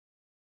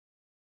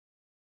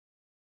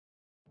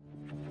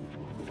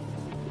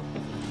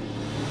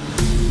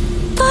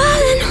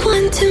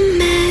too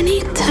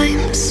many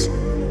times,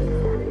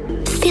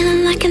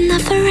 feeling like it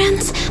never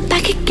ends.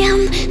 Back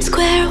again,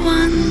 square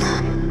one.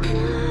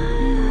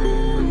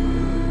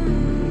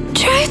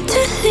 Tried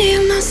to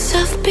leave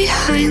myself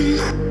behind,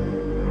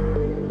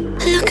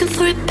 looking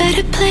for a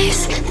better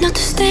place, not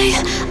to stay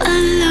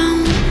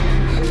alone.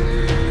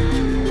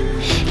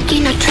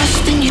 Gain our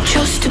trust and you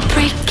chose to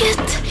break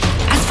it.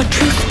 Ask for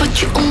truth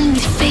but you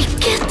only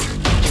fake it.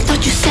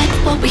 Thought you said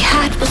what we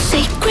had was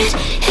sacred.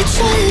 It's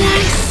all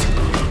lies,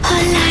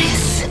 all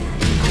lies.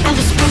 I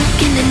was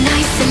broken and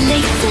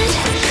isolated,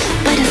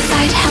 but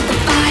inside held the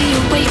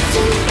fire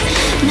waiting.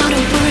 Not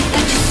a word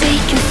that you say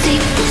can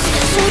save us,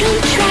 so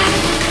don't try,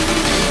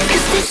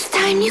 'cause this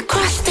time you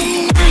crossed the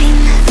line.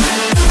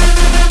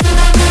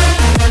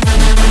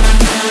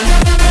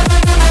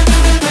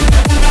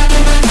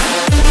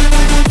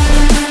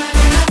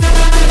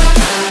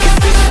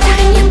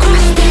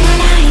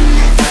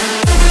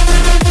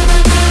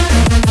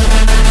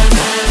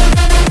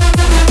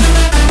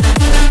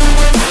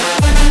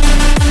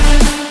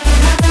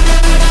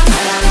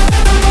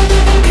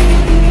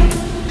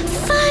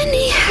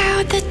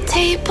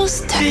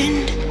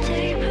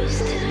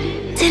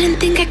 Didn't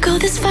think I'd go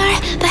this far,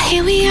 but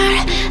here we are,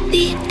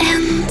 the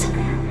end.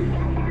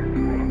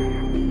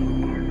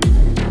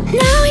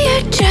 Now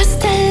you're just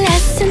a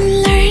lesson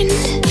learned,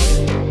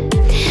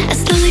 a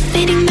slowly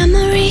fading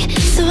memory,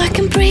 so I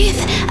can breathe